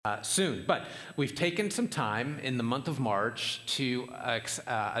soon. But we've taken some time in the month of March to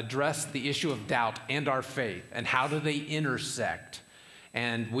address the issue of doubt and our faith and how do they intersect.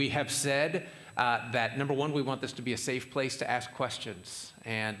 And we have said that, number one, we want this to be a safe place to ask questions.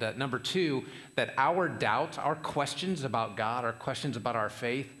 And number two, that our doubts, our questions about God, our questions about our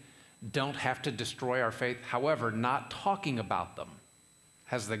faith, don't have to destroy our faith. However, not talking about them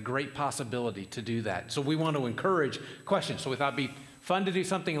has the great possibility to do that. So we want to encourage questions. So we thought it'd be fun to do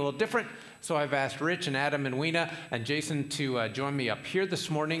something a little different. So I've asked Rich and Adam and Weena and Jason to join me up here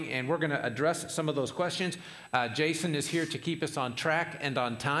this morning, and we're going to address some of those questions. Jason is here to keep us on track and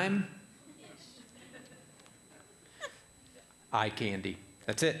on time. Eye candy.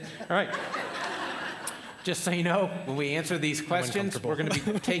 That's it. All right. Just so you know, when we answer these questions, we're going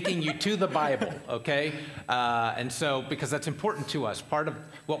to be taking you to the Bible, okay? And so, because that's important to us. Part of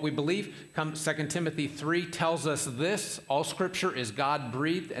what we believe, 2 Timothy 3 tells us this: all Scripture is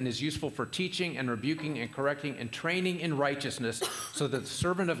God-breathed and is useful for teaching and rebuking and correcting and training in righteousness, so that the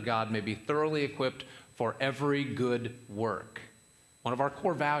servant of God may be thoroughly equipped for every good work. One of our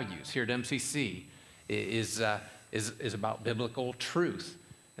core values here at MCC is about biblical truth.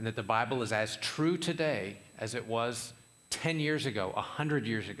 And that the Bible is as true today as it was 10 years ago, 100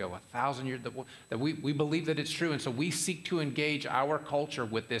 years ago, 1,000 years, that we believe that it's true. And so we seek to engage our culture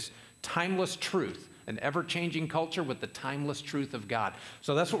with this timeless truth, an ever-changing culture with the timeless truth of God.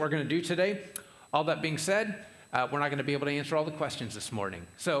 So that's what we're going to do today. All that being said, we're not going to be able to answer all the questions this morning.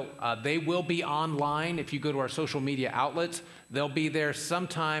 So they will be online. If you go to our social media outlets, they'll be there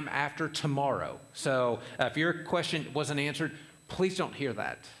sometime after tomorrow. So if your question wasn't answered, please don't hear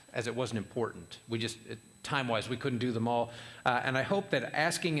that as it wasn't important. Time-wise, we couldn't do them all. And I hope that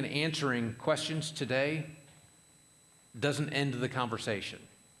asking and answering questions today doesn't end the conversation.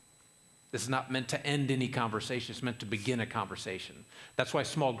 This is not meant to end any conversation. It's meant to begin a conversation. That's why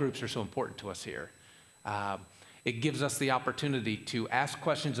small groups are so important to us here. It gives us the opportunity to ask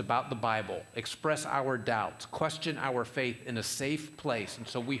questions about the Bible, express our doubts, question our faith in a safe place. And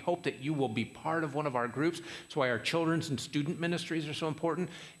so we hope that you will be part of one of our groups. That's why our children's and student ministries are so important.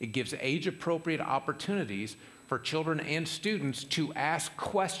 It gives age-appropriate opportunities for children and students to ask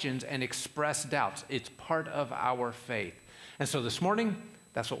questions and express doubts. It's part of our faith. And so this morning,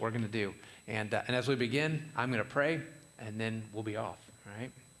 that's what we're going to do. And as we begin, I'm going to pray, and then we'll be off, all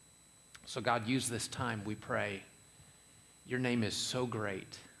right? So God, use this time, we pray. Your name is so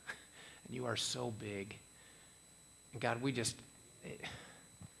great, and you are so big. And God, we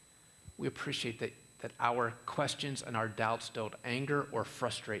appreciate that our questions and our doubts don't anger or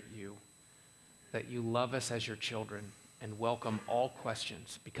frustrate you, that you love us as your children and welcome all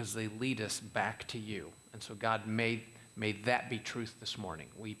questions because they lead us back to you. And so God, may that be truth this morning.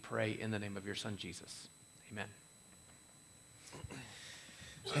 We pray in the name of your Son, Jesus. Amen.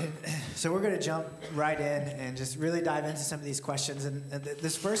 So we're going to jump right in and just really dive into some of these questions. And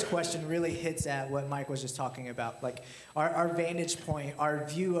this first question really hits at what Mike was just talking about, like our vantage point, our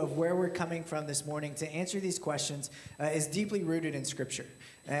view of where we're coming from this morning to answer these questions is deeply rooted in Scripture.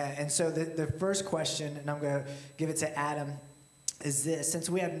 And so the first question, and I'm going to give it to Adam, is this: since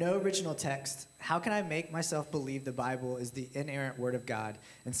we have no original text, how can I make myself believe the Bible is the inerrant Word of God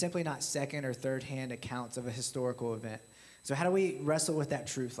and simply not second or third hand accounts of a historical event? So how do we wrestle with that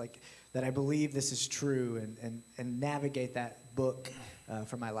truth, like that I believe this is true, and navigate that book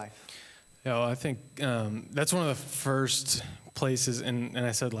for my life? Yeah, well, I think that's one of the first places, and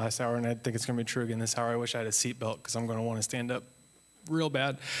I said last hour, and I think it's going to be true again this hour, I wish I had a seatbelt because I'm going to want to stand up real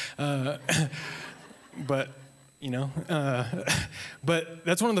bad. But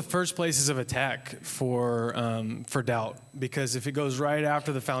that's one of the first places of attack for doubt, because if it goes right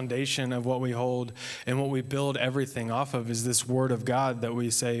after the foundation of what we hold and what we build everything off of is this Word of God that we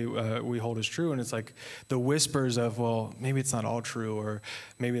say we hold as true, and it's like the whispers of, well, maybe it's not all true, or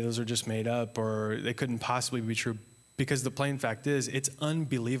maybe those are just made up, or they couldn't possibly be true, because the plain fact is it's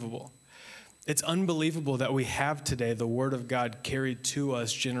unbelievable. It's unbelievable that we have today the Word of God carried to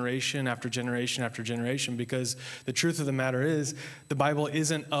us generation after generation after generation, because the truth of the matter is the Bible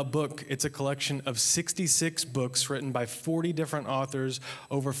isn't a book. It's a collection of 66 books written by 40 different authors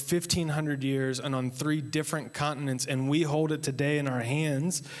over 1,500 years and on 3 different continents, and we hold it today in our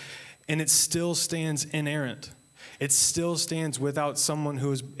hands, and it still stands inerrant. It still stands without someone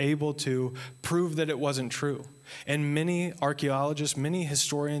who is able to prove that it wasn't true. And many archaeologists, many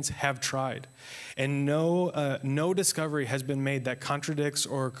historians have tried. And no discovery has been made that contradicts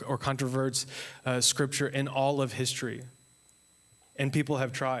or controverts Scripture in all of history. And people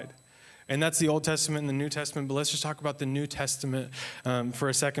have tried. And that's the Old Testament and the New Testament. But let's just talk about the New Testament for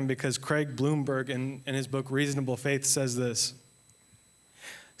a second, because Craig Bloomberg in his book Reasonable Faith says this.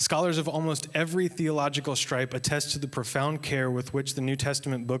 Scholars of almost every theological stripe attest to the profound care with which the New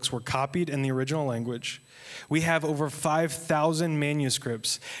Testament books were copied in the original language. We have over 5,000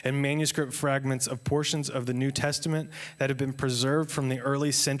 manuscripts and manuscript fragments of portions of the New Testament that have been preserved from the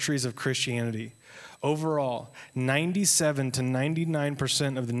early centuries of Christianity. Overall, 97 to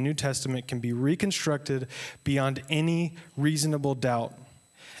 99% of the New Testament can be reconstructed beyond any reasonable doubt.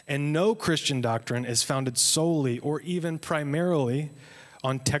 And no Christian doctrine is founded solely or even primarily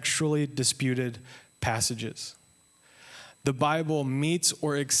on textually disputed passages. The Bible meets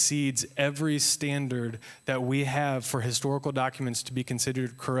or exceeds every standard that we have for historical documents to be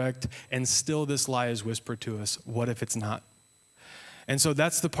considered correct, and still this lie is whispered to us. What if it's not? And so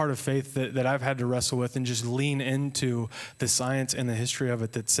that's the part of faith that I've had to wrestle with and just lean into the science and the history of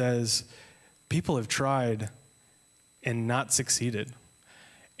it that says people have tried and not succeeded.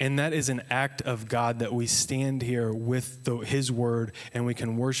 And that is an act of God that we stand here with his word, and we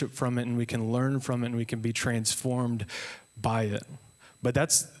can worship from it, and we can learn from it, and we can be transformed by it. But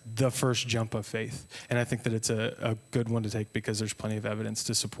that's the first jump of faith. And I think that it's a good one to take because there's plenty of evidence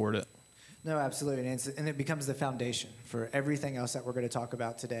to support it. No, absolutely. And it becomes the foundation for everything else that we're going to talk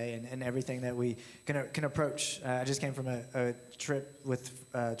about today and everything that we can approach. I just came from a trip with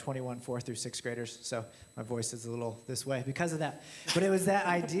 21 4th through 6th graders, so my voice is a little this way because of that. But it was that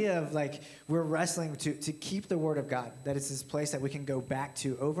idea of like we're wrestling to keep the Word of God, that it's this place that we can go back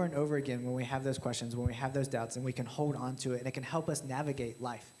to over and over again when we have those questions, when we have those doubts, and we can hold on to it, and it can help us navigate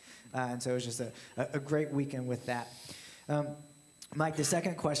life. And so it was just a great weekend with that. Mike, the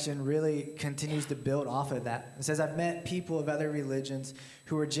second question really continues to build off of that. It says, I've met people of other religions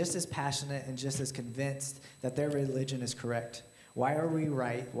who are just as passionate and just as convinced that their religion is correct. Why are we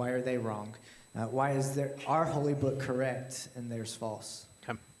right? Why are they wrong? Why is our holy book correct and theirs false?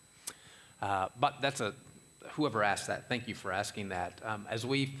 Okay. But that's whoever asked that, thank you for asking that. As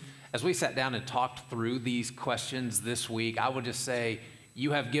we sat down and talked through these questions this week, I would just say,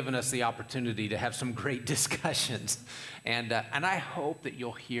 you have given us the opportunity to have some great discussions. And I hope that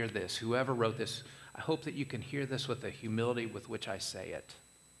you'll hear this. Whoever wrote this, I hope that you can hear this with the humility with which I say it.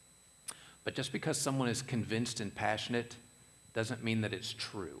 But just because someone is convinced and passionate doesn't mean that it's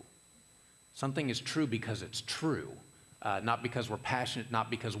true. Something is true because it's true, not because we're passionate, not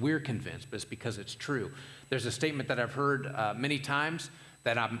because we're convinced, but it's because it's true. There's a statement that I've heard many times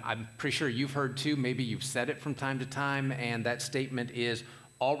that I'm pretty sure you've heard too. Maybe you've said it from time to time, and that statement is,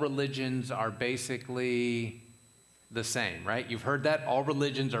 all religions are basically the same, right? You've heard that? All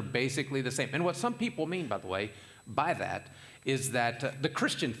religions are basically the same. And what some people mean, by the way, by that, is that the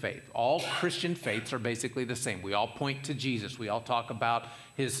Christian faith, all Christian faiths are basically the same. We all point to Jesus. We all talk about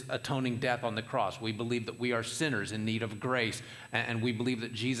his atoning death on the cross. We believe that we are sinners in need of grace, and we believe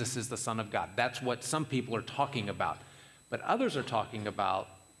that Jesus is the Son of God. That's what some people are talking about. But others are talking about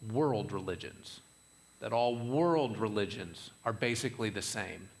world religions, that all world religions are basically the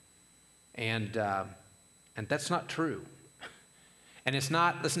same. And that's not true. And it's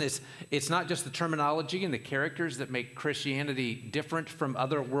not, listen, it's not just the terminology and the characters that make Christianity different from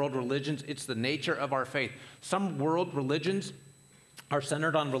other world religions. It's the nature of our faith. Some world religions are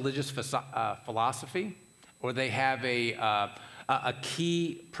centered on religious philosophy, or they have a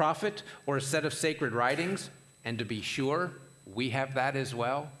key prophet or a set of sacred writings. And to be sure, we have that as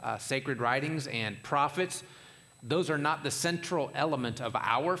well. Sacred writings and prophets, those are not the central element of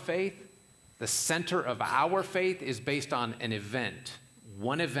our faith. The center of our faith is based on an event,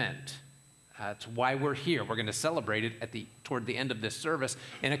 one event. That's why we're here. We're going to celebrate it toward the end of this service.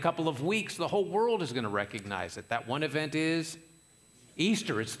 In a couple of weeks, the whole world is going to recognize it. That one event is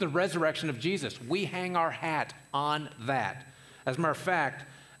Easter. It's the resurrection of Jesus. We hang our hat on that. As a matter of fact,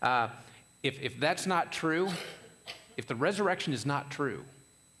 if that's not true, if the resurrection is not true,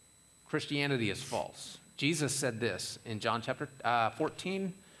 Christianity is false. Jesus said this in John chapter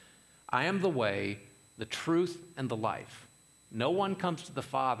 14, I am the way, the truth, and the life. No one comes to the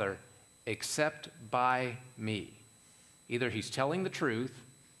Father except by me. Either he's telling the truth,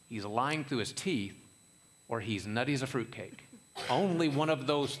 he's lying through his teeth, or he's nutty as a fruitcake. Only one of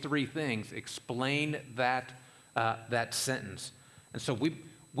those three things explain that sentence. And so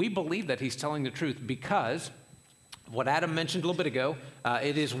we believe that he's telling the truth because what Adam mentioned a little bit ago,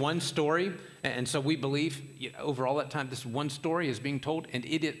 it is one story. And so we believe over all that time, this one story is being told, and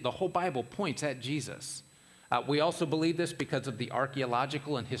the whole Bible points at Jesus. We also believe this because of the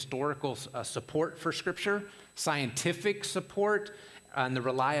archaeological and historical support for Scripture, scientific support, and the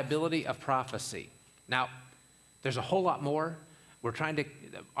reliability of prophecy. Now, there's a whole lot more.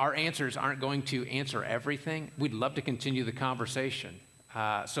 Our answers aren't going to answer everything. We'd love to continue the conversation.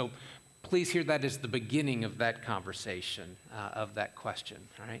 So please hear that as the beginning of that conversation, of that question,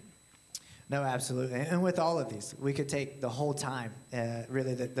 all right? No, absolutely. And with all of these, we could take the whole time,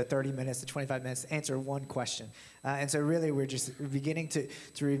 really the 30 minutes, the 25 minutes, to answer one question. And so really we're just beginning to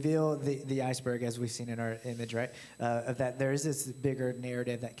reveal the iceberg, as we've seen in our image, right? Of that there is this bigger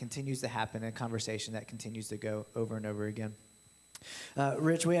narrative that continues to happen, a conversation that continues to go over and over again.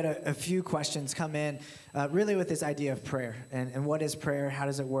 Rich, we had a few questions come in really with this idea of prayer and what is prayer, how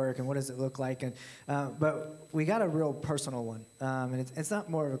does it work, and what does it look like? And but we got a real personal one, and it's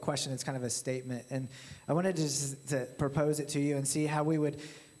not more of a question, it's kind of a statement. And I wanted to propose it to you and see how we would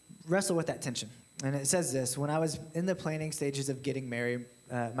wrestle with that tension. And it says this: when I was in the planning stages of getting married,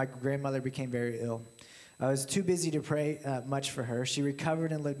 my grandmother became very ill. I was too busy to pray much for her. She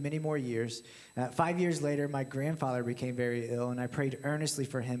recovered and lived many more years. 5 years later, my grandfather became very ill, and I prayed earnestly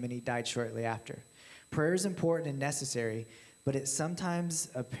for him, and he died shortly after. Prayer is important and necessary, but it's sometimes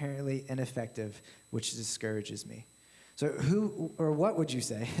apparently ineffective, which discourages me. So who or what would you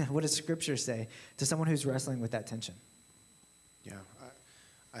say, what does Scripture say to someone who's wrestling with that tension? Yeah,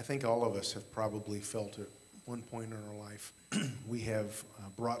 I think all of us have probably felt at one point in our life, we have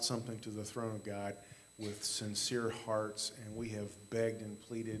brought something to the throne of God with sincere hearts, and we have begged and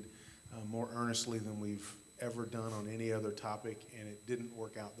pleaded more earnestly than we've ever done on any other topic, and it didn't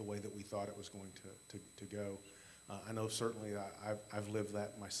work out the way that we thought it was going to go. I know certainly I've lived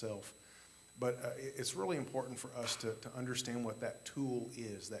that myself. But it's really important for us to understand what that tool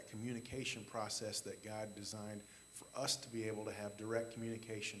is, that communication process that God designed for us to be able to have direct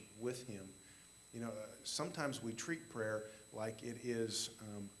communication with Him. You know, sometimes we treat prayer like it is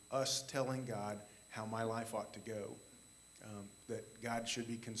us telling God how my life ought to go, that God should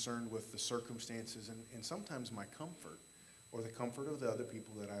be concerned with the circumstances and sometimes my comfort or the comfort of the other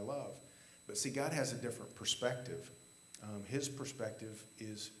people that I love. But see, God has a different perspective. His perspective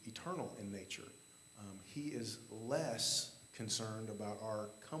is eternal in nature. He is less concerned about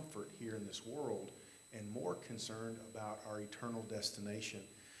our comfort here in this world and more concerned about our eternal destination.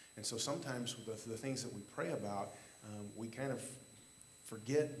 And so sometimes with the things that we pray about, we kind of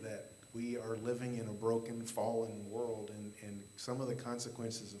forget that we are living in a broken, fallen world, and some of the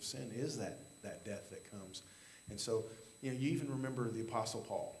consequences of sin is that death that comes. And so, you know, you even remember the Apostle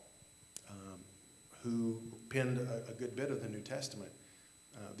Paul, who penned a good bit of the New Testament.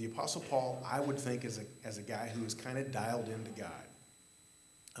 The Apostle Paul, I would think, as a guy who is kind of dialed into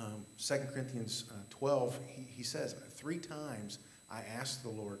God. 2 Corinthians 12, he says, 3 times I asked the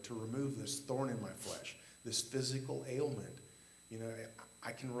Lord to remove this thorn in my flesh, this physical ailment. You know,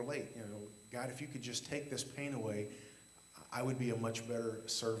 I can relate. You know, God, if you could just take this pain away, I would be a much better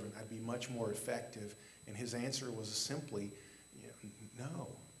servant. I'd be much more effective. And his answer was simply, you know, no.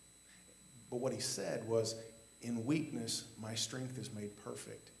 But what he said was, in weakness, my strength is made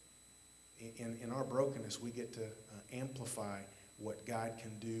perfect. In our brokenness, we get to amplify what God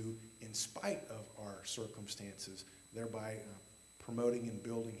can do in spite of our circumstances, thereby promoting and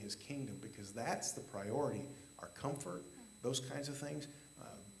building his kingdom, because that's the priority. Our comfort, those kinds of things.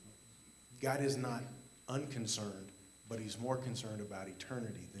 God is not unconcerned, but he's more concerned about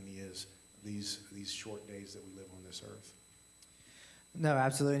eternity than he is these short days that we live on this earth. No,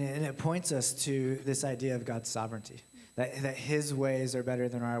 absolutely. And it points us to this idea of God's sovereignty, that his ways are better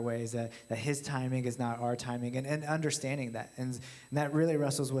than our ways, that his timing is not our timing, and understanding that. And that really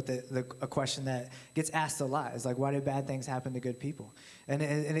wrestles with a question that gets asked a lot. It's like, why do bad things happen to good people? And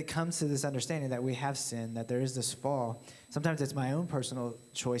it comes to this understanding that we have sin, that there is this fall. Sometimes it's my own personal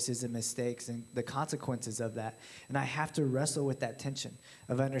choices and mistakes and the consequences of that. And I have to wrestle with that tension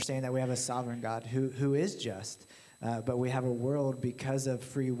of understanding that we have a sovereign God who is just. But we have a world, because of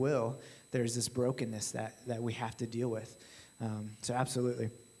free will, there's this brokenness that we have to deal with. So absolutely.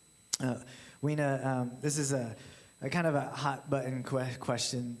 Weena, this is a kind of a hot button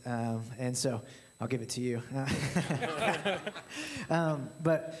question, and so I'll give it to you.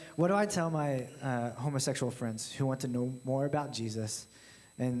 But what do I tell my homosexual friends who want to know more about Jesus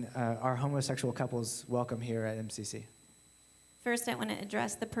and our homosexual couples welcome here at MCC? First, I want to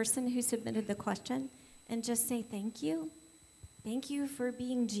address the person who submitted the question and just say thank you. Thank you for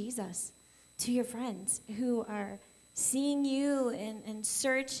being Jesus to your friends who are seeing you and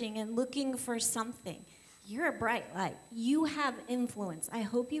searching and looking for something. You're a bright light. You have influence. I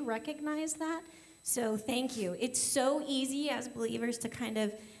hope you recognize that. So thank you. It's so easy as believers to kind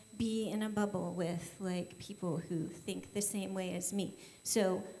of be in a bubble with like people who think the same way as me.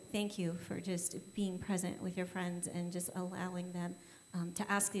 So thank you for just being present with your friends and just allowing them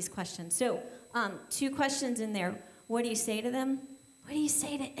to ask these questions. So 2 questions in there. What do you say to them? What do you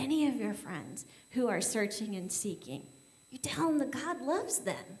say to any of your friends who are searching and seeking? You tell them that God loves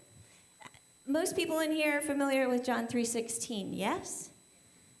them. Most people in here are familiar with John 3:16, yes?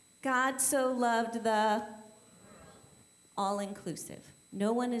 God so loved the all-inclusive.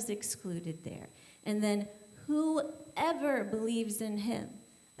 No one is excluded there. And then whoever believes in him.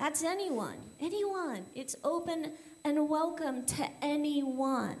 That's anyone. Anyone. It's open and welcome to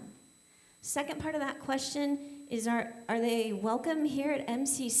anyone. Second part of that question is, are they welcome here at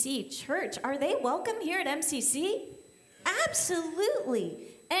MCC? Church, are they welcome here at MCC? Absolutely.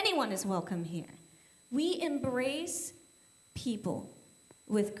 Anyone is welcome here. We embrace people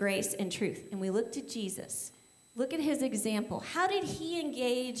with grace and truth. And we look to Jesus. Look at his example. How did he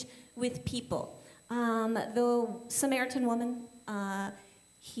engage with people? The Samaritan woman,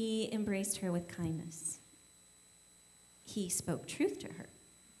 he embraced her with kindness. He spoke truth to her.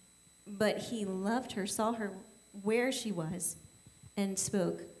 But he loved her, saw her where she was, and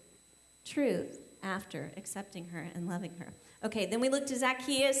spoke truth after accepting her and loving her. Okay, then we look to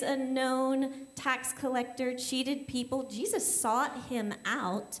Zacchaeus, a known tax collector, cheated people. Jesus sought him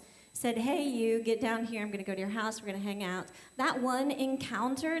out, said, hey, you, get down here. I'm going to go to your house. We're going to hang out. That one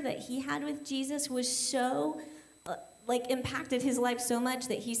encounter that he had with Jesus was so, impacted his life so much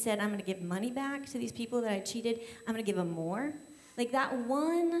that he said, I'm going to give money back to these people that I cheated. I'm going to give them more. Like that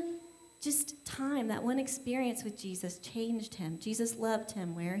one time, that one experience with Jesus changed him. Jesus loved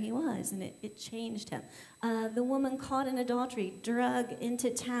him where he was, and it changed him. The woman caught in adultery, drug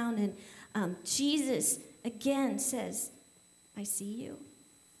into town, and Jesus again says, I see you.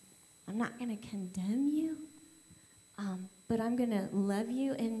 I'm not going to condemn you, but I'm going to love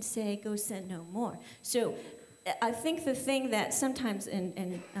you and say, go sin no more. So I think the thing that sometimes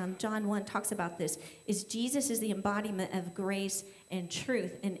in John 1 talks about this is Jesus is the embodiment of grace and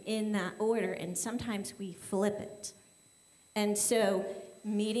truth, and in that order, and sometimes we flip it. And so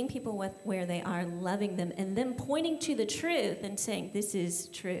meeting people with where they are, loving them, and then pointing to the truth and saying, this is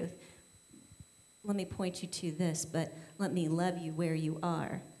truth. Let me point you to this, but let me love you where you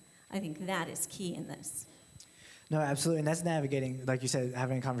are. I think that is key in this. No, absolutely. And that's navigating, like you said,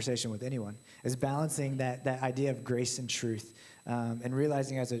 having a conversation with anyone, is balancing that idea of grace and truth, and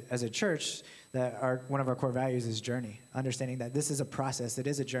realizing as a church that one of our core values is journey, understanding that this is a process, it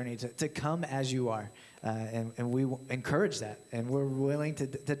is a journey to come as you are. And we encourage that. And we're willing to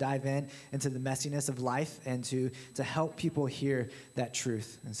dive into the messiness of life and to help people hear that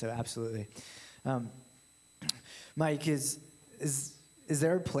truth. And so absolutely. Mike, is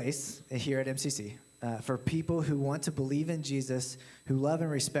there a place here at MCC for people who want to believe in Jesus, who love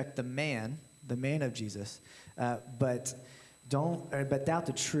and respect the man of Jesus, but doubt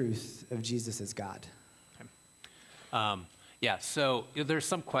the truth of Jesus as God? So there's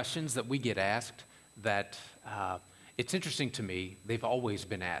some questions that we get asked that it's interesting to me. They've always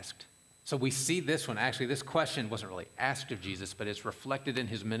been asked. So we see this one. Actually, this question wasn't really asked of Jesus, but it's reflected in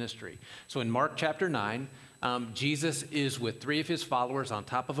his ministry. So in Mark chapter 9, Jesus is with 3 of his followers on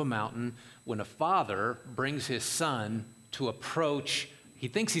top of a mountain when a father brings his son to approach. He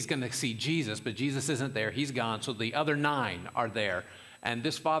thinks he's going to see Jesus, but Jesus isn't there. He's gone. So the other 9 are there. And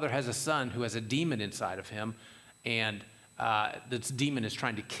this father has a son who has a demon inside of him, and this demon is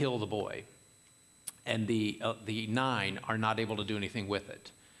trying to kill the boy. And the 9 are not able to do anything with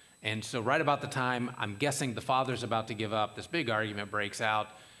it. And so right about the time, I'm guessing the father's about to give up, this big argument breaks out,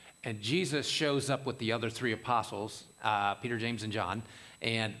 and Jesus shows up with the other 3 apostles, Peter, James, and John,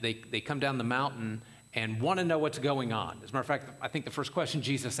 and they come down the mountain and want to know what's going on. As a matter of fact, I think the first question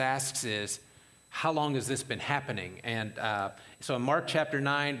Jesus asks is, how long has this been happening? And so in Mark chapter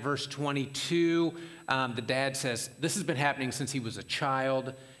 9, verse 22, the dad says, this has been happening since he was a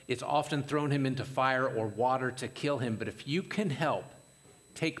child. It's often thrown him into fire or water to kill him, but if you can help,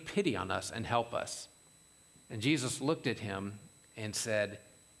 take pity on us and help us. And Jesus looked at him and said,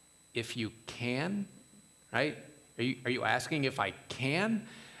 if you can, right? Are you asking if I can?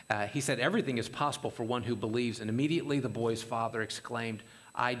 He said, everything is possible for one who believes. And immediately the boy's father exclaimed,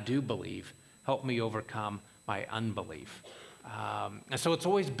 I do believe. Help me overcome my unbelief. And so it's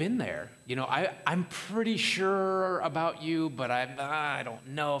always been there. You know, I'm pretty sure about you, but I don't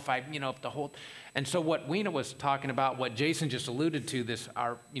know if if the whole. And so what Weena was talking about, what Jason just alluded to,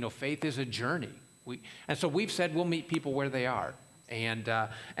 our faith is a journey. And so we've said we'll meet people where they are and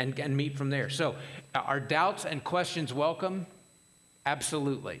meet from there. So are doubts and questions welcome?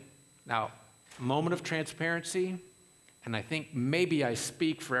 Absolutely. Now, moment of transparency, and I think maybe I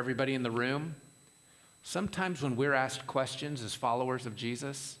speak for everybody in the room. Sometimes when we're asked questions as followers of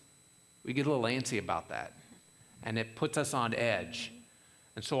Jesus, we get a little antsy about that, and it puts us on edge.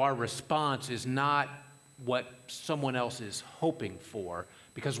 And so our response is not what someone else is hoping for,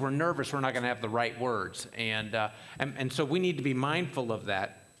 because we're nervous we're not going to have the right words. And so we need to be mindful of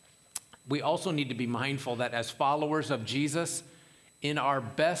that. we also need to be mindful that as followers of Jesus, in our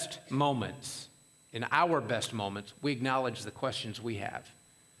best moments, we acknowledge the questions we have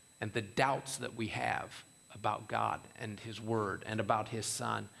and the doubts that we have about God and his word and about his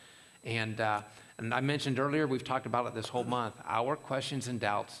son. And I mentioned earlier, we've talked about it this whole month, our questions and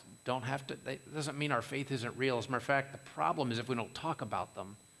doubts doesn't mean our faith isn't real. As a matter of fact, the problem is if we don't talk about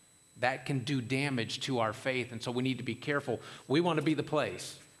them, that can do damage to our faith. And so we need to be careful. We want to be the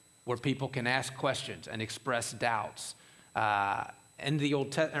place where people can ask questions and express doubts. End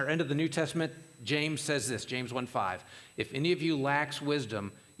of the New Testament, James says this, James 1:5. If any of you lacks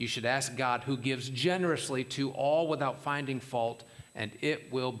wisdom, you should ask God, who gives generously to all without finding fault, and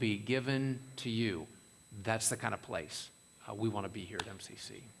it will be given to you. That's the kind of place we want to be here at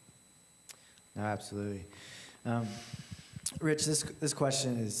MCC. No, absolutely. Rich, this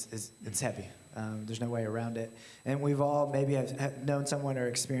question it's heavy. There's no way around it. And we've all maybe have known someone or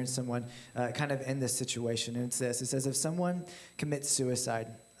experienced someone kind of in this situation. And it's this. It says, if someone commits suicide,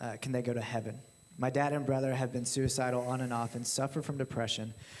 can they go to heaven? My dad and brother have been suicidal on and off and suffer from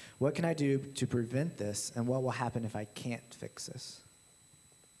depression. What can I do to prevent this? And what will happen if I can't fix this?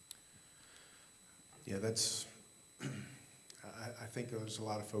 Yeah, that's, I think there's a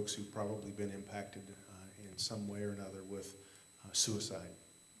lot of folks who've probably been impacted in some way or another with suicide.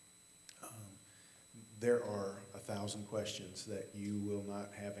 There are 1,000 questions that you will not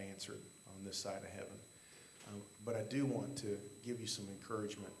have answered on this side of heaven. But I do want to give you some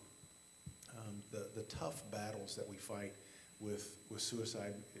encouragement. The tough battles that we fight with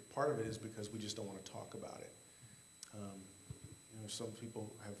suicide, part of it is because we just don't want to talk about it. Some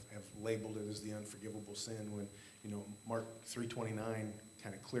people have labeled it as the unforgivable sin when, Mark 3:29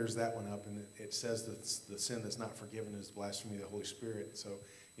 kind of clears that one up, and it says that the sin that's not forgiven is blasphemy of the Holy Spirit. So,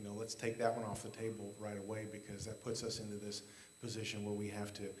 let's take that one off the table right away, because that puts us into this position where we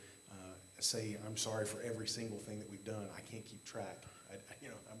have to say, I'm sorry for every single thing that we've done. I can't keep track. I'm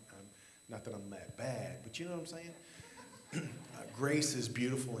not that I'm that bad, but you know what I'm saying? Grace is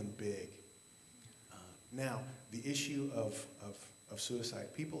beautiful and big. Now, the issue of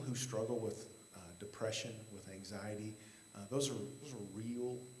suicide, people who struggle with depression, with anxiety, those are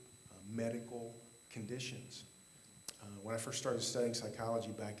real medical conditions. When I first started studying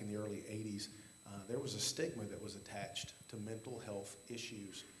psychology back in the early 80s, there was a stigma that was attached to mental health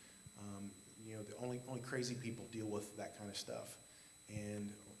issues. The only crazy people deal with that kind of stuff.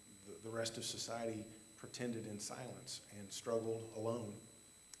 And the rest of society pretended in silence and struggled alone.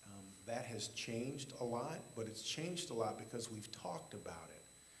 That has changed a lot, but it's changed a lot because we've talked about it.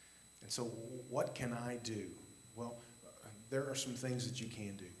 And so what can I do? Well, there are some things that you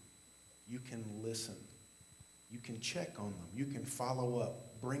can do. You can listen. You can check on them. You can follow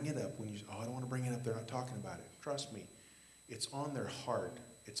up. Bring it up when I don't want to bring it up. They're not talking about it. Trust me. It's on their heart.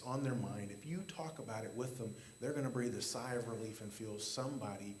 It's on their mind. If you talk about it with them, they're going to breathe a sigh of relief and feel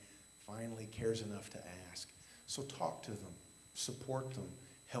somebody finally cares enough to ask. So talk to them. Support them.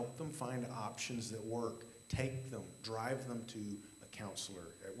 Help them find options that work. Take them. Drive them to a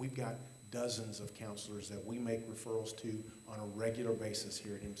counselor. We've got dozens of counselors that we make referrals to on a regular basis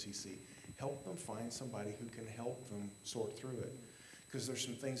here at MCC. Help them find somebody who can help them sort through it. Because there's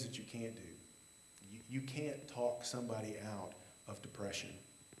some things that you can't do. You can't talk somebody out of depression.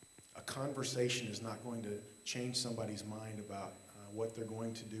 A conversation is not going to change somebody's mind about what they're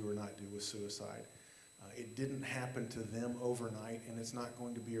going to do or not do with suicide. It didn't happen to them overnight, and it's not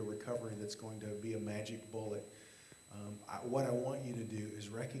going to be a recovery that's going to be a magic bullet. What I want you to do is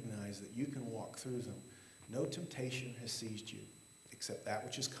recognize that you can walk through them. No temptation has seized you except that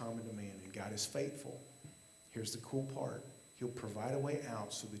which is common to man, and God is faithful. Here's the cool part. He'll provide a way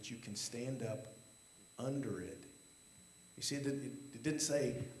out so that you can stand up under it. You see, it didn't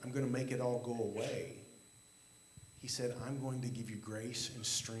say, I'm going to make it all go away. He said, I'm going to give you grace and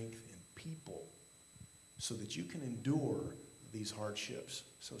strength and people so that you can endure these hardships.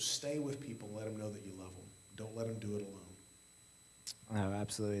 So stay with people and let them know that you love them. Don't let them do it alone. Oh,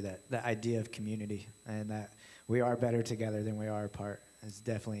 absolutely. That idea of community and that we are better together than we are apart has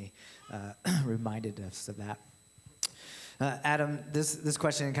definitely reminded us of that. Adam, this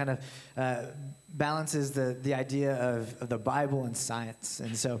question kind of balances the idea of the Bible and science.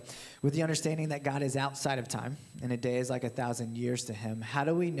 And so with the understanding that God is outside of time and a day is like 1,000 years to him, how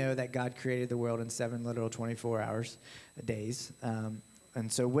do we know that God created the world in 7 literal 24 hours, days? And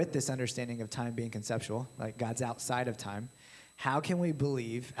so with this understanding of time being conceptual, like God's outside of time, how can we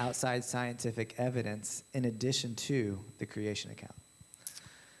believe outside scientific evidence in addition to the creation account?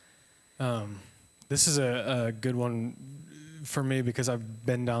 This is a good one for me, because I've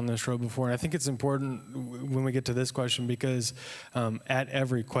been down this road before, and I think it's important when we get to this question, because at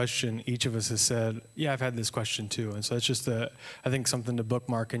every question, each of us has said, yeah, I've had this question too. And so it's just, I think, something to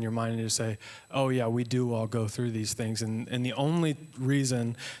bookmark in your mind and to say, oh yeah, we do all go through these things. And the only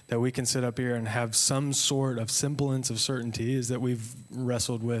reason that we can sit up here and have some sort of semblance of certainty is that we've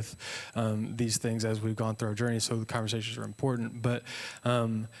wrestled with these things as we've gone through our journey. So the conversations are important. But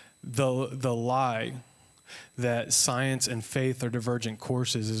the lie that science and faith are divergent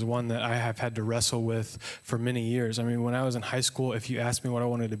courses is one that I have had to wrestle with for many years. I mean, when I was in high school, if you asked me what I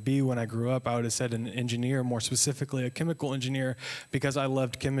wanted to be when I grew up, I would have said an engineer, more specifically a chemical engineer, because I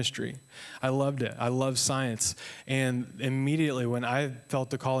loved chemistry. I loved it. I loved science. And immediately when I felt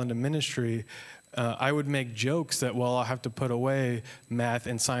the call into ministry, I would make jokes that, well, I'll have to put away math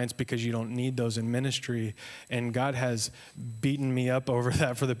and science because you don't need those in ministry. And God has beaten me up over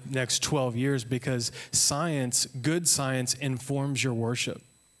that for the next 12 years, because science, good science, informs your worship.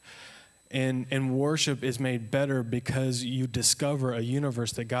 And worship is made better because you discover a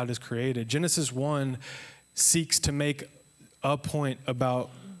universe that God has created. Genesis 1 seeks to make a point about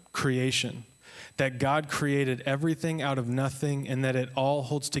creation, that God created everything out of nothing and that it all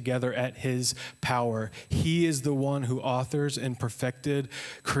holds together at his power. He is the one who authors and perfected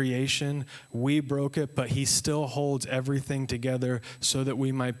creation. We broke it, but he still holds everything together so that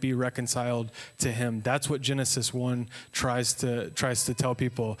we might be reconciled to him. That's what Genesis 1 tries to tell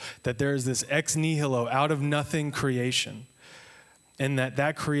people, that there is this ex nihilo, out of nothing creation. And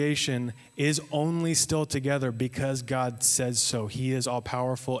that creation is only still together because God says so. He is all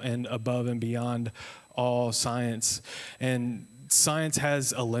powerful and above and beyond all science. And science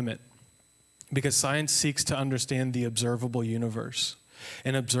has a limit, because science seeks to understand the observable universe.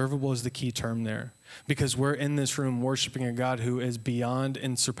 And observable is the key term there, because we're in this room worshiping a God who is beyond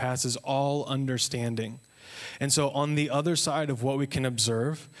and surpasses all understanding. And so on the other side of what we can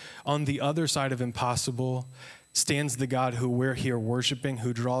observe, on the other side of impossible, stands the God who we're here worshiping,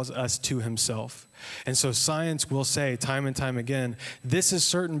 who draws us to himself. And so science will say time and time again, this is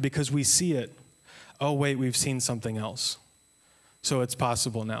certain because we see it. Oh, wait, we've seen something else. So it's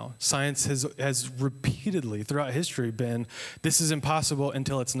possible now. Science has repeatedly throughout history been, this is impossible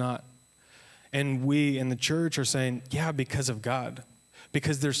until it's not. And we in the church are saying, yeah, because of God.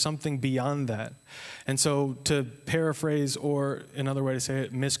 Because there's something beyond that. And so to paraphrase, or another way to say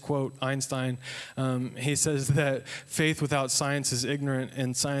it, misquote Einstein, he says that faith without science is ignorant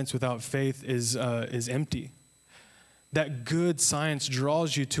and science without faith is empty. That good science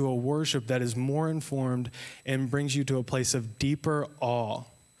draws you to a worship that is more informed and brings you to a place of deeper awe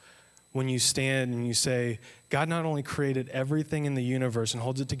when you stand and you say, God not only created everything in the universe and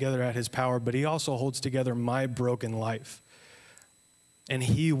holds it together at his power, but he also holds together my broken life. And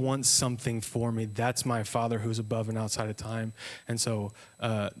he wants something for me. That's my Father who's above and outside of time. And so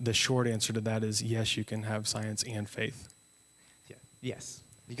the short answer to that is yes, you can have science and faith. Yeah. Yes.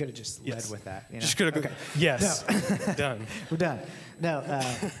 You could have just led with that. You know? Just could have. Okay. Yes. No. Done. We're done. No.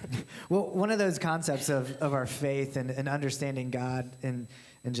 Well, one of those concepts of our faith and understanding God and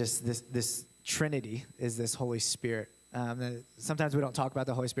just this Trinity is this Holy Spirit. Sometimes we don't talk about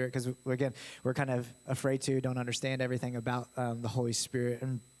the Holy Spirit because, again, we're kind of afraid to, don't understand everything about the Holy Spirit.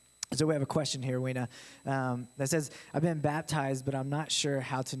 And so we have a question here, Weena, that says, I've been baptized, but I'm not sure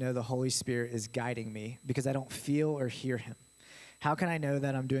how to know the Holy Spirit is guiding me because I don't feel or hear him. How can I know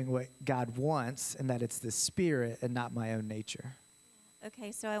that I'm doing what God wants and that it's the Spirit and not my own nature?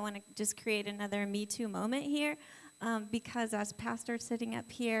 Okay, so I want to just create another Me Too moment here because as pastor sitting up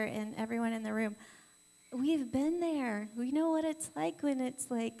here and everyone in the room, we've been there. We know what it's like when it's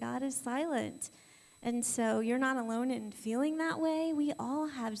like God is silent. And so you're not alone in feeling that way. We all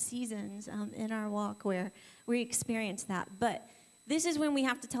have seasons in our walk where we experience that. But this is when we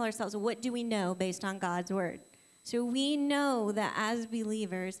have to tell ourselves, what do we know based on God's word? So we know that as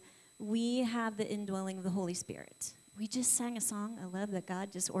believers, we have the indwelling of the Holy Spirit. We just sang a song. I love that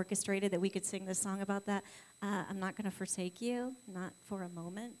God just orchestrated that we could sing this song about that. I'm not going to forsake you, not for a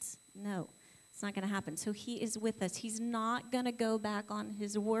moment. No. It's not going to happen. So he is with us. He's not going to go back on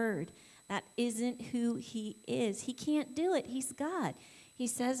his word. That isn't who he is. He can't do it. He's God. He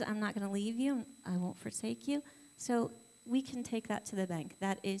says, I'm not going to leave you. I won't forsake you. So we can take that to the bank.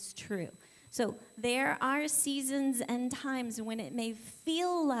 That is true. So there are seasons and times when it may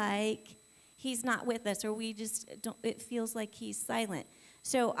feel like he's not with us or we just don't, it feels like he's silent.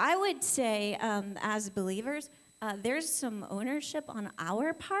 So I would say as believers, there's some ownership on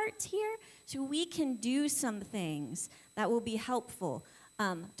our part here, so we can do some things that will be helpful.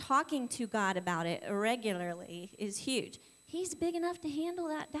 Talking to God about it regularly is huge. He's big enough to handle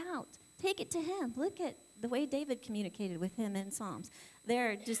that doubt. Take it to him. Look at the way David communicated with him in Psalms.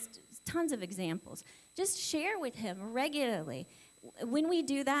 There are just tons of examples. Just share with him regularly. When we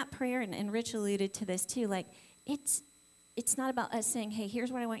do that prayer, and Rich alluded to this too, like it's not about us saying, hey,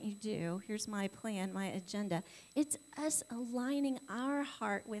 here's what I want you to do. Here's my plan, my agenda. It's us aligning our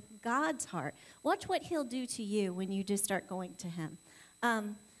heart with God's heart. Watch what he'll do to you when you just start going to him.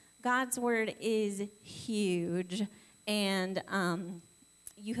 God's word is huge, and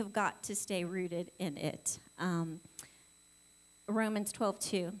you have got to stay rooted in it. Romans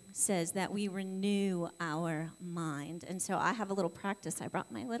 12:2 says that we renew our mind. And so I have a little practice. I brought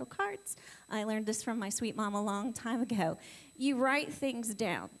my little cards. I learned this from my sweet mom a long time ago. You write things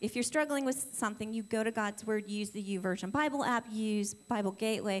down. If you're struggling with something, you go to God's Word, use the YouVersion Bible app, use Bible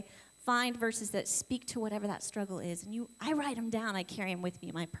Gateway, find verses that speak to whatever that struggle is. And I write them down. I carry them with me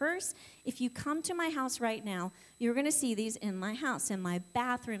in my purse. If you come to my house right now, you're going to see these in my house, in my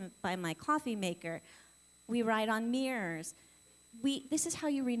bathroom, by my coffee maker. We write on mirrors. This is how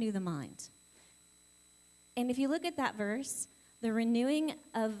you renew the mind. And if you look at that verse, the renewing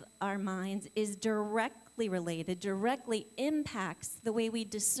of our minds is directly impacts the way we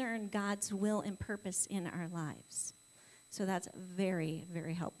discern God's will and purpose in our lives. So that's very,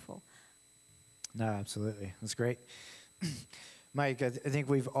 very helpful. No, absolutely. That's great. Mike, I think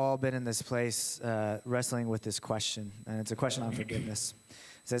we've all been in this place wrestling with this question, and it's a question on forgiveness.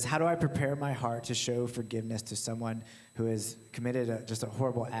 It says, how do I prepare my heart to show forgiveness to someone who has committed just a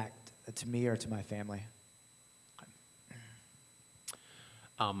horrible act to me or to my family?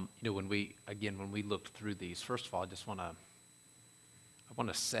 When we looked through these, first of all, I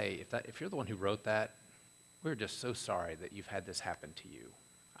want to say, if you're the one who wrote that, we're just so sorry that you've had this happen to you.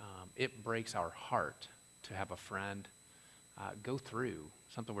 It breaks our heart to have a friend go through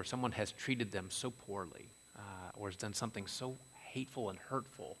something where someone has treated them so poorly or has done something so hateful and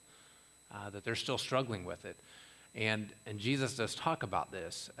hurtful that they're still struggling with it. And Jesus does talk about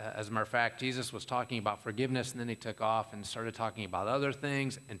this. As a matter of fact, Jesus was talking about forgiveness, and then he took off and started talking about other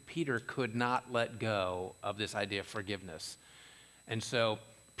things, and Peter could not let go of this idea of forgiveness. And so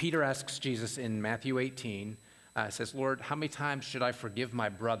Peter asks Jesus in Matthew 18, says, Lord, how many times should I forgive my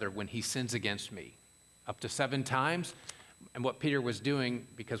brother when he sins against me? Up to 7 times? And what Peter was doing,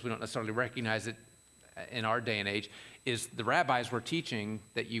 because we don't necessarily recognize it in our day and age, is the rabbis were teaching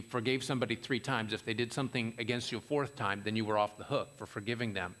that you forgave somebody 3 times. If they did something against you a 4th time, then you were off the hook for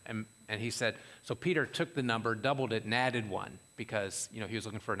forgiving them. And he said, so Peter took the number, doubled it, and added 1 because he was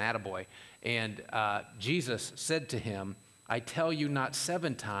looking for an attaboy. And Jesus said to him, I tell you not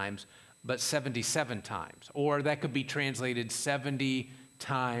 7 times, but 77 times. Or that could be translated 70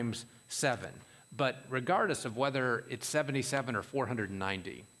 times 7. But regardless of whether it's 77 or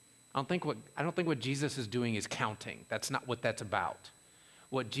 490, I don't think what Jesus is doing is counting. That's not what that's about.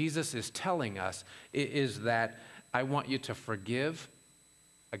 What Jesus is telling us is that I want you to forgive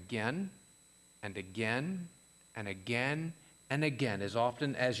again and again and again and again, as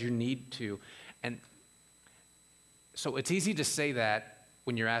often as you need to. And so it's easy to say that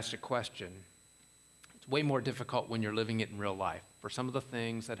when you're asked a question. It's way more difficult when you're living it in real life. For some of the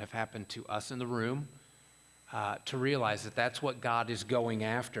things that have happened to us in the room, to realize that that's what God is going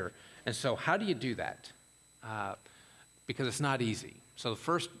after. And so how do you do that? Because it's not easy. So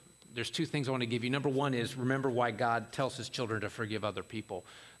first, there's 2 things I want to give you. Number 1 is remember why God tells his children to forgive other people.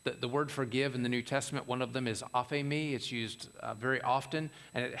 The word forgive in the New Testament, one of them is aphemi. It's used very often,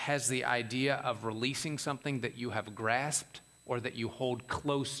 and it has the idea of releasing something that you have grasped or that you hold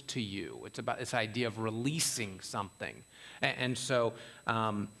close to you. It's about this idea of releasing something. And so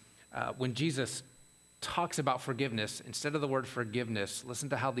when Jesus talks about forgiveness, instead of the word forgiveness, listen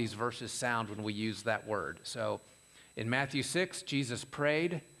to how these verses sound when we use that word. So in Matthew 6, Jesus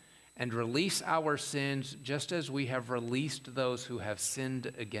prayed, and release our sins just as we have released those who have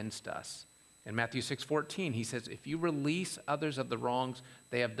sinned against us. In Matthew 6:14, he says, if you release others of the wrongs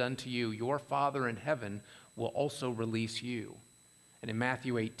they have done to you, your Father in heaven will also release you. And in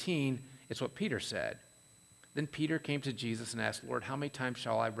Matthew 18, it's what Peter said. Then Peter came to Jesus and asked, Lord, how many times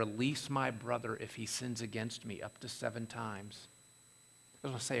shall I release my brother if he sins against me? Up to 7 times. I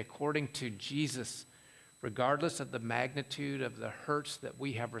was going to say, according to Jesus, regardless of the magnitude of the hurts that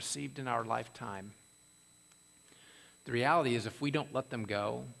we have received in our lifetime, the reality is if we don't let them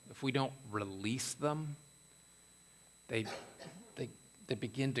go, if we don't release them, they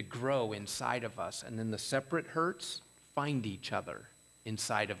begin to grow inside of us. And then the separate hurts find each other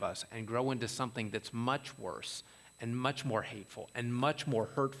inside of us and grow into something that's much worse and much more hateful and much more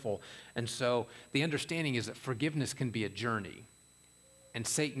hurtful. And so the understanding is that forgiveness can be a journey, and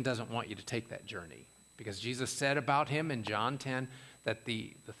Satan doesn't want you to take that journey Because Jesus said about him in John 10 that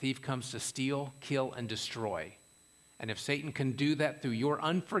the thief comes to steal, kill, and destroy. And if Satan can do that through your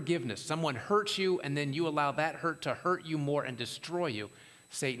unforgiveness, someone hurts you and then you allow that hurt to hurt you more and destroy you,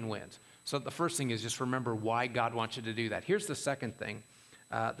 Satan wins. So the first thing is just remember why God wants you to do that. Here's the second thing.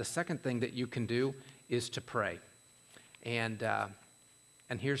 The second thing that you can do is to pray. And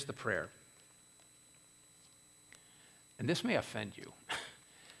here's the prayer. And this may offend you,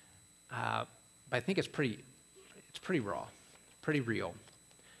 but I think it's pretty raw, pretty real.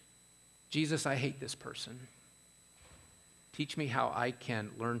 Jesus, I hate this person. Teach me how I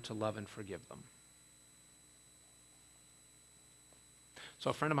can learn to love and forgive them. So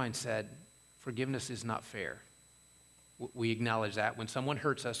a friend of mine said, forgiveness is not fair. We acknowledge that. When someone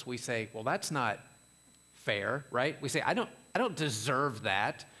hurts us, we say, well, that's not fair, right? We say, I don't deserve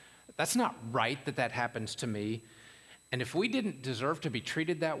that. That's not right that happens to me. And if we didn't deserve to be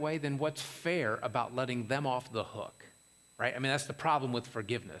treated that way, then what's fair about letting them off the hook, right? I mean, that's the problem with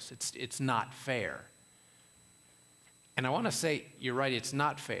forgiveness. It's not fair. And I want to say, you're right, it's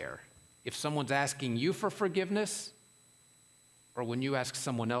not fair. If someone's asking you for forgiveness, or when you ask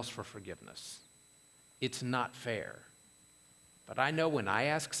someone else for forgiveness, it's not fair. But I know when I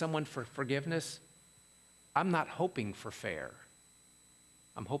ask someone for forgiveness, I'm not hoping for fair.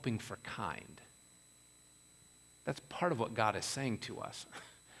 I'm hoping for kind. That's part of what God is saying to us.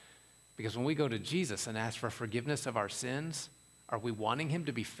 Because when we go to Jesus and ask for forgiveness of our sins, are we wanting him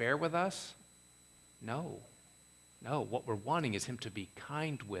to be fair with us? No. No, what we're wanting is him to be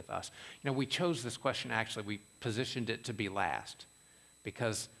kind with us. You know, we chose this question, actually, we positioned it to be last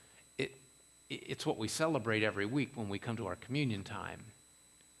because it's what we celebrate every week when we come to our communion time.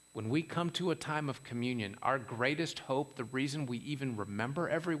 When we come to a time of communion, our greatest hope, the reason we even remember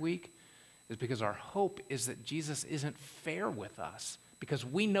every week, is because our hope is that Jesus isn't fair with us, because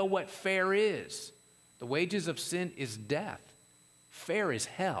we know what fair is. The wages of sin is death. Fair is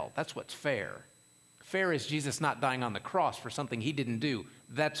hell. That's what's fair. Fair is Jesus not dying on the cross for something he didn't do.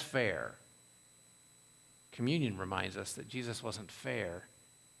 That's fair. Communion reminds us that Jesus wasn't fair.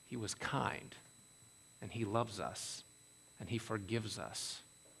 He was kind, and he loves us, and he forgives us.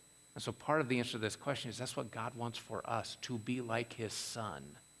 And so part of the answer to this question is that's what God wants for us, to be like his son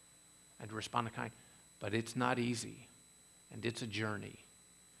and to respond in kind. But it's not easy, and it's a journey.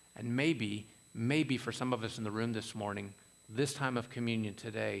 And maybe for some of us in the room this morning, this time of communion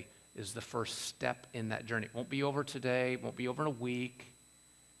today is the first step in that journey. It won't be over today, it won't be over in a week.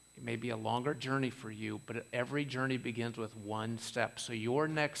 It may be a longer journey for you, but every journey begins with one step. So your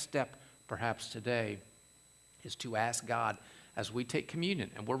next step, perhaps today, is to ask God, as we take communion,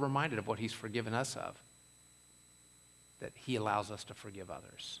 and we're reminded of what he's forgiven us of, that he allows us to forgive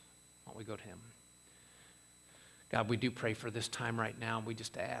others. Why don't we go to him? God, we do pray for this time right now. We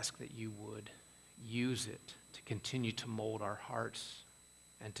just ask that you would use it to continue to mold our hearts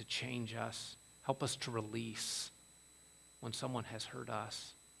and to change us. Help us to release when someone has hurt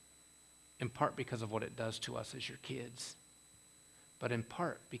us, in part because of what it does to us as your kids, but in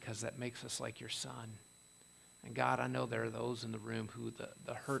part because that makes us like your son. And God, I know there are those in the room who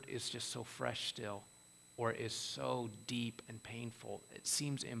the hurt is just so fresh still, or is so deep and painful. It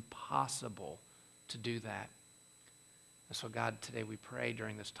seems impossible to do that. And so God, today we pray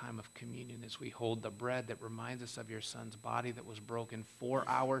during this time of communion as we hold the bread that reminds us of your son's body that was broken for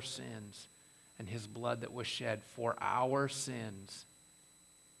our sins and his blood that was shed for our sins.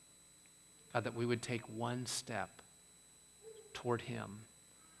 God, that we would take one step toward him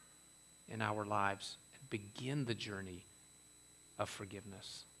in our lives and begin the journey of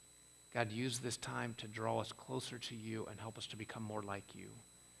forgiveness. God, use this time to draw us closer to you and help us to become more like you.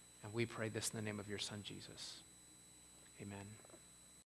 And we pray this in the name of your son, Jesus. Amen.